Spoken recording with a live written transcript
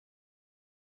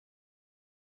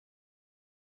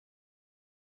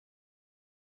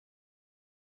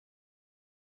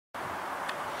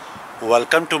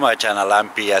Welcome to my channel. I'm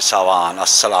PS AWAN.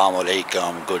 Assalamu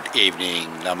alaikum. Good evening.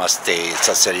 Namaste.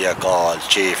 Sat Sri Akal.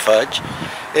 Chief Fudge.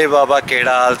 ए बाबा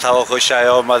केड़ा हाल था वो खुश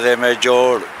आयो मज़े में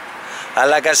जोड़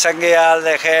अल्लाह का संगे हाल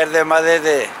दे खैर दे मज़े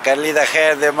दे कर ली दा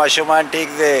खैर दे माशुमान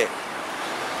ठीक दे.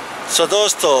 So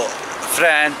दोस्तों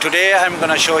friend, today I'm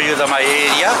gonna show you my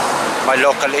area, my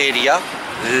local area,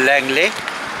 Langley.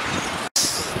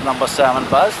 Number 7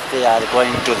 bus. They are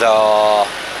going to the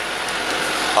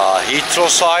Heathrow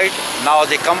side. Now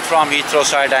they come from Heathrow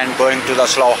side and going to the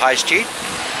Slough High Street.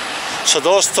 So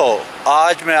दोस्तों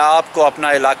आज मैं आपको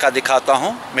अपना इलाका दिखाता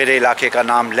हूँ. मेरे इलाके का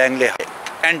नाम लैंगले है.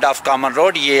 एंड ऑफ कॉमन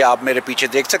रोड, ये आप मेरे पीछे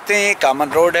देख सकते हैं,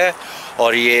 कॉमन रोड है.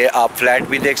 और ये आप फ्लैट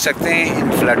भी देख सकते हैं.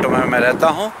 इन फ्लैटों में मैं रहता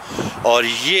हूँ और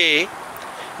ये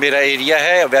मेरा एरिया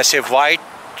है. वैसे वाइट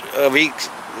वीक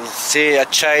से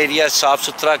अच्छा एरिया, साफ़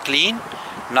सुथरा, क्लीन,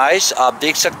 नाइस. आप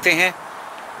देख सकते हैं,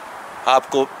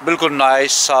 आपको बिल्कुल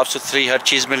नाइस साफ़ सुथरी हर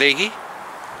चीज़ मिलेगी.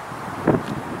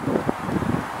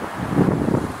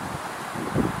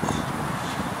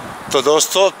 तो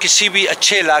दोस्तों किसी भी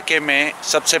अच्छे इलाके में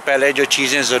सबसे पहले जो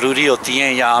चीज़ें ज़रूरी होती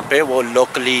हैं यहाँ पे, वो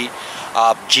लोकली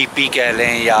आप जीपी कह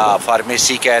लें या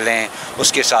फार्मेसी कह लें.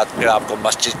 उसके साथ फिर आपको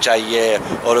मस्जिद चाहिए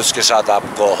और उसके साथ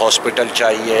आपको हॉस्पिटल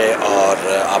चाहिए और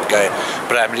आपका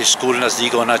प्राइमरी स्कूल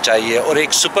नज़दीक होना चाहिए और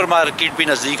एक सुपरमार्केट भी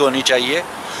नज़दीक होनी चाहिए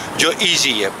जो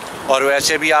इजी है. और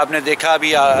वैसे भी आपने देखा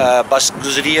अभी बस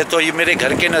गुजरी है तो ये मेरे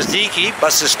घर के नज़दीक ही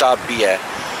बस स्टॉप भी है.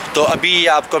 तो अभी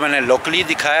आपको मैंने लोकली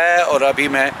दिखाया है और अभी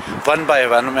मैं 1 बाय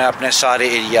 1 मैं अपने सारे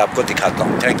एरिया आपको दिखाता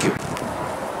हूँ. Thank you.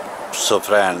 So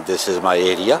friend, this is my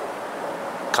area,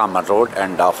 Common Road,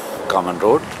 end of Common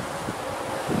Road,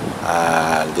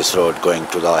 and this road going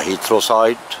to the Heathrow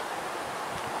side,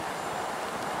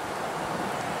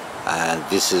 and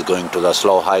this is going to the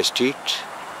Slough High Street.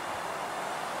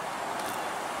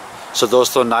 So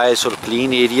दोस्तों nice और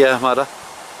clean area है हमारा.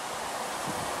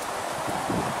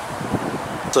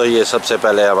 तो ये सबसे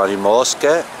पहले हमारी mask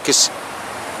है. किस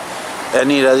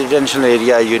any residential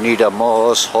area you need a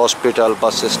mosque, hospital,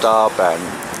 bus stop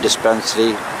and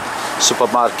dispensary,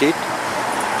 supermarket.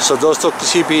 सो दोस्तों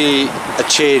किसी भी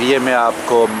अच्छे एरिया में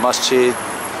आपको मस्जिद,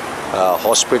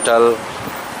 हॉस्पिटल,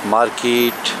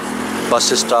 मार्केट,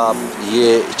 बस स्टॉप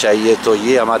ये चाहिए. तो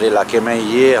ये हमारे इलाके में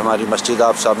ये हमारी मस्जिद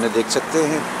आप सामने देख सकते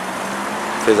हैं,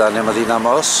 फिजान मदीना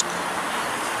मॉस्क.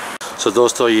 सो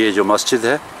दोस्तों ये जो मस्जिद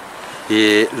है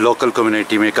ये लोकल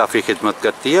कम्युनिटी में काफ़ी खिदमत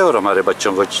करती है और हमारे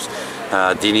बच्चों को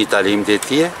दीनी तालीम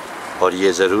देती है और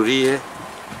ये ज़रूरी है.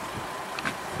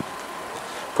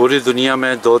 पूरी दुनिया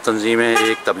में 2 तंजीमें,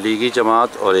 एक तबलीगी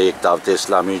जमात और एक दावत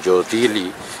इस्लामी, जो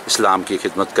रियली इस्लाम की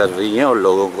खिदमत कर रही हैं और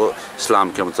लोगों को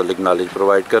इस्लाम के मुतालिक नॉलेज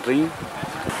प्रोवाइड कर रही हैं.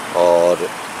 और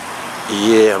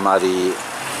ये हमारी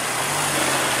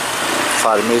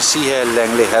फार्मेसी है,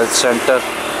 लैंगले हेल्थ सेंटर.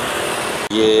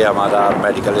 ये हमारा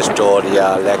मेडिकल स्टोर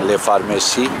या लैंगले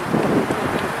फार्मेसी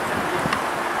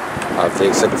आप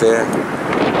देख सकते हैं.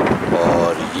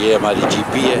 और ये हमारी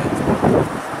जीपी है.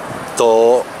 तो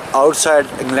आउटसाइड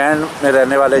इंग्लैंड में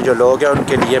रहने वाले जो लोग हैं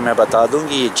उनके लिए मैं बता दूं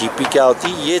कि ये जीपी क्या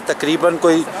होती है. ये तकरीबन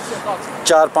कोई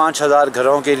 4-5 हज़ार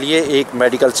घरों के लिए एक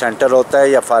मेडिकल सेंटर होता है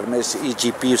या फार्मेसी,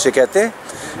 जीपी उसे कहते हैं.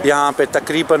 यहाँ पे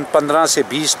तकरीबन 15 से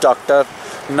 20 डॉक्टर,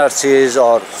 नर्सेज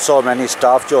और सो मैनी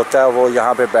स्टाफ जो होता है वो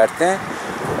यहाँ पे बैठते हैं.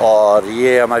 और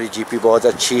ये हमारी जीपी बहुत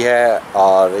अच्छी है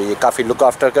और ये काफ़ी लुक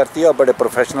आफ्टर करती है और बड़े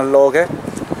प्रोफेशनल लोग हैं.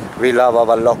 We love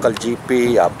our local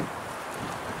GP. आप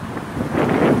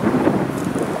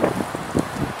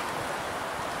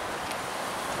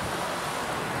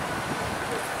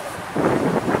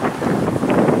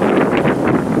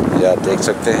देख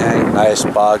सकते हैं, नाइस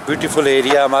पार्क, ब्यूटीफुल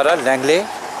एरिया हमारा Langley,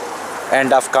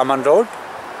 end of common road.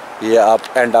 ये आप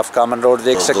एंड ऑफ कॉमन रोड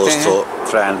देख सकते हैं. दोस्तों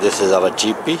friend, this is our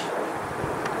GP,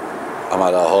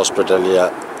 हमारा हॉस्पिटल या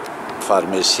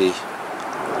फार्मेसी.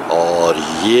 और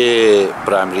ये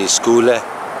प्राइमरी स्कूल है,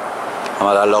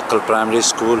 हमारा लोकल प्राइमरी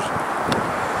स्कूल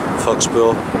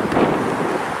फॉक्सबो.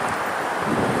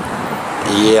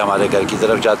 ये हमारे घर की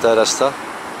तरफ जाता है रास्ता,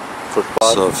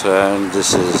 footpath. So friend,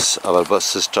 this is our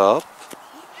bus stop.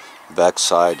 Back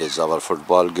side is our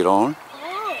football ground,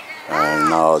 and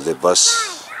now the bus.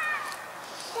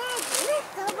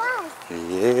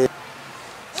 ये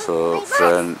so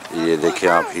friend, ये देखिए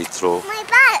आप Heathrow.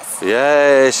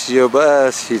 Yes, your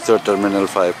bus Heathrow terminal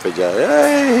 5 पे जा रहा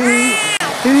है.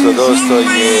 तो दोस्तों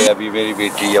ये अभी मेरी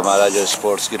बेटी हमारा जो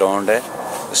स्पोर्ट्स ग्राउंड है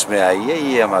उसमें आई है.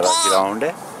 ये हमारा ग्राउंड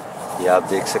है, ये आप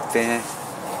देख सकते हैं,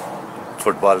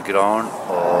 फुटबॉल ग्राउंड.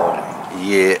 और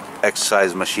ये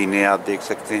एक्सरसाइज मशीनें आप देख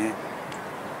सकते हैं.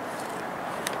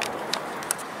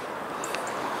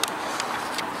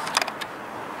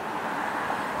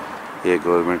 ये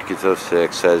गवर्नमेंट की तरफ से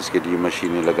एक्सरसाइज के लिए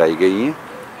मशीनें लगाई गई हैं।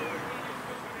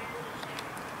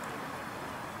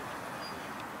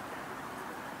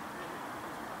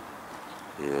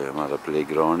 ये हमारा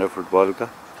प्लेग्राउंड है फुटबॉल का।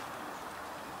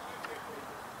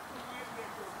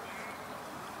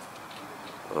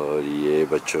 और ये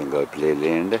बच्चों का प्ले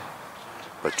लैंड है,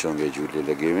 बच्चों के झूले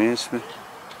लगे हुए हैं इसमें।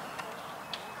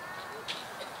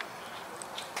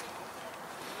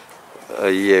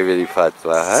 ये मेरी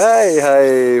फातिमा, हाय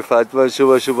हाय फातिमा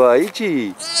सुबह सुबह आई थी।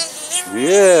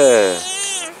 ये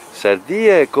सर्दी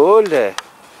है, कोल्ड है।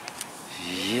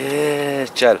 ये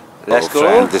चल let's go.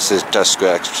 This is टेस्को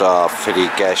extra free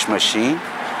cash machine.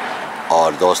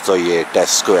 और दोस्तों ये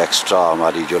टेस्को एक्स्ट्रा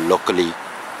हमारी जो लोकली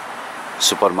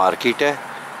सुपरमार्केट है,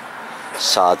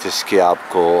 साथ इसके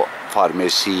आपको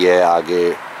फार्मेसी है,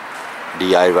 आगे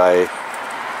DIY,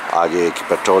 आगे एक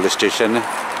पेट्रोल स्टेशन है।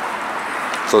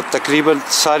 तो तकरीबन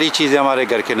सारी चीज़ें हमारे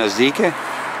घर के नज़दीक हैं,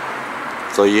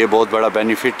 तो ये बहुत बड़ा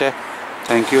बेनिफिट है।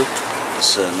 Thank you.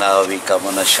 So now we come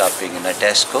on a shopping in a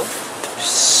टेस्को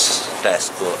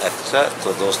extra.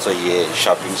 तो दोस्तों ये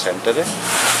शॉपिंग सेंटर है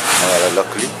हमारा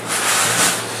लोकली।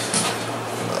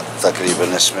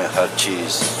 तकरीबन इसमें हर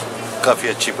चीज़ काफ़ी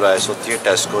अच्छी प्राइस होती है।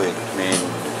 टेस्को एक मेन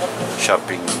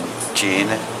शॉपिंग चेन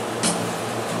है।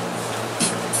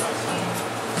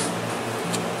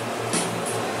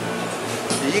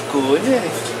 ये कौन है?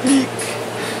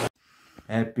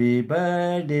 Happy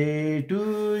birthday to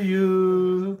you,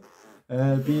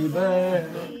 happy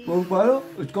birthday. फूक मारो,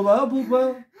 उसको मारो, फूक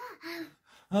मारो।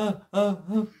 हाँ हाँ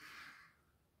हाँ।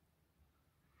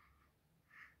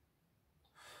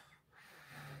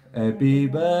 Happy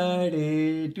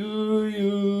birthday to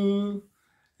you,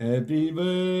 happy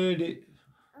birthday.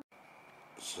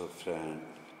 So friend,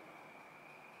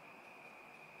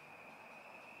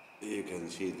 you can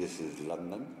see this is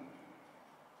London,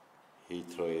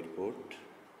 Heathrow Airport.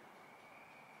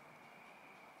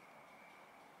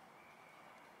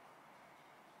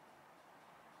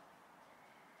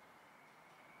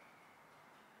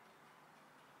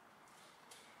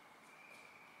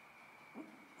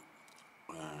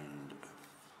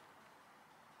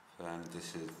 And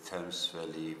this is Thames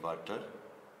Valley water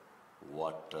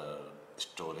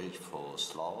storage for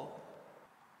Slough.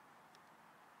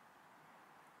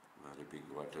 Very big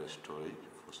water storage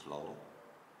for Slough.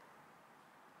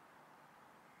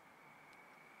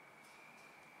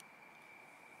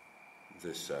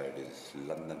 This side is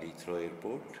London Heathrow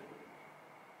Airport.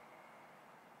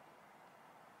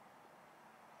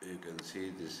 You can see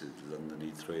this is London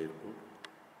Heathrow Airport.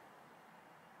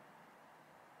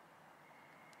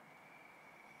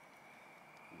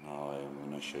 Now I'm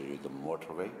going to show you the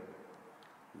motorway.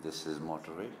 This is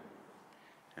motorway,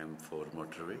 M4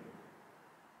 motorway.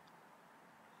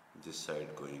 This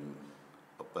side going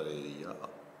upper area,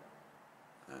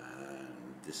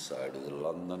 and this side is the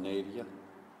London area.